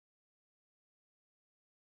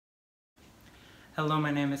Hello,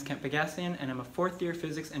 my name is Paghasian and I'm a fourth year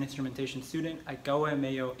Physics and Instrumentation student at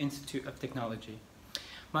Galway-Mayo Institute of Technology.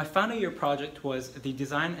 My final year project was the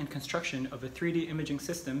design and construction of a 3D imaging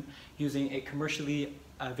system using a commercially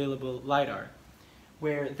available Lidar,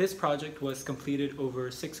 where this project was completed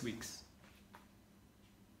over 6 weeks.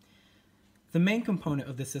 The main component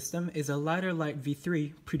of the system is a Lidar Light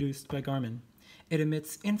V3 produced by Garmin. It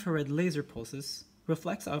emits infrared laser pulses,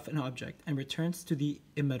 reflects off an object, and returns to the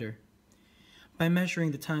emitter. By measuring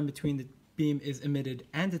the time between the beam is emitted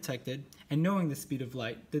and detected, and knowing the speed of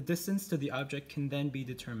light, the distance to the object can then be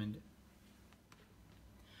determined.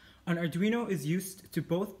 An Arduino is used to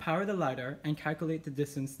both power the LiDAR and calculate the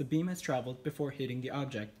distance the beam has traveled before hitting the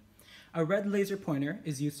object. A red laser pointer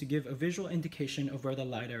is used to give a visual indication of where the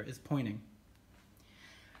LiDAR is pointing.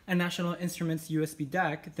 A National Instruments USB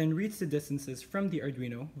DAC then reads the distances from the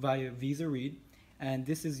Arduino via VISA read, and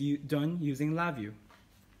this is done using LabVIEW.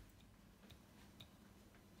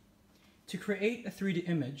 To create a 3D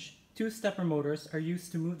image, two stepper motors are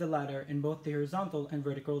used to move the LiDAR in both the horizontal and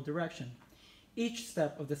vertical direction. Each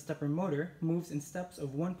step of the stepper motor moves in steps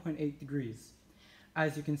of 1.8 degrees.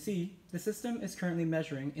 As you can see, the system is currently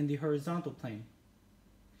measuring in the horizontal plane.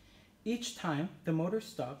 Each time the motor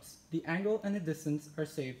stops, the angle and the distance are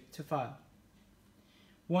saved to file.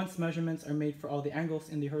 Once measurements are made for all the angles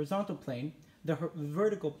in the horizontal plane, the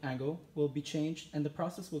vertical angle will be changed and the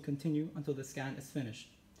process will continue until the scan is finished.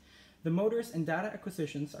 The motors and data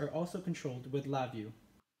acquisitions are also controlled with LabVIEW.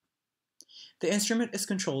 The instrument is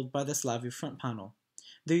controlled by this LabVIEW front panel.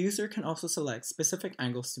 The user can also select specific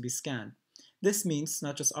angles to be scanned. This means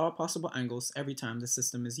not just all possible angles every time the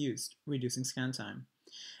system is used, reducing scan time.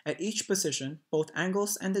 At each position, both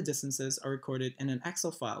angles and the distances are recorded in an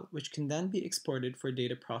Excel file, which can then be exported for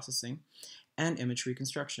data processing and image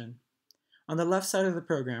reconstruction. On the left side of the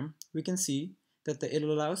program, we can see that it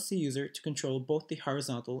allows the user to control both the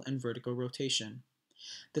horizontal and vertical rotation.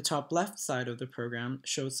 The top left side of the program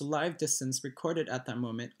shows the live distance recorded at that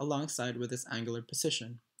moment alongside with its angular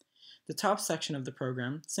position. The top section of the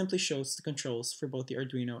program simply shows the controls for both the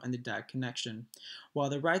Arduino and the DAC connection, while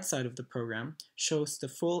the right side of the program shows the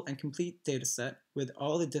full and complete dataset with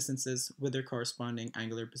all the distances with their corresponding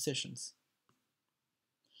angular positions.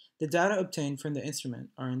 The data obtained from the instrument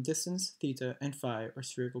are in distance, theta, and phi, or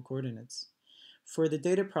spherical coordinates. For the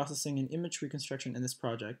data processing and image reconstruction in this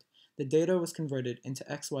project, the data was converted into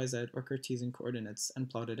XYZ or Cartesian coordinates and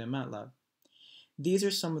plotted in MATLAB. These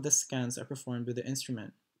are some of the scans I performed with the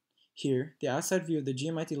instrument. Here, the outside view of the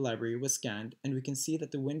GMIT library was scanned, and we can see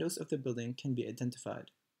that the windows of the building can be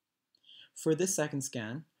identified. For this second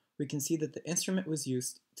scan, we can see that the instrument was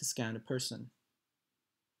used to scan a person.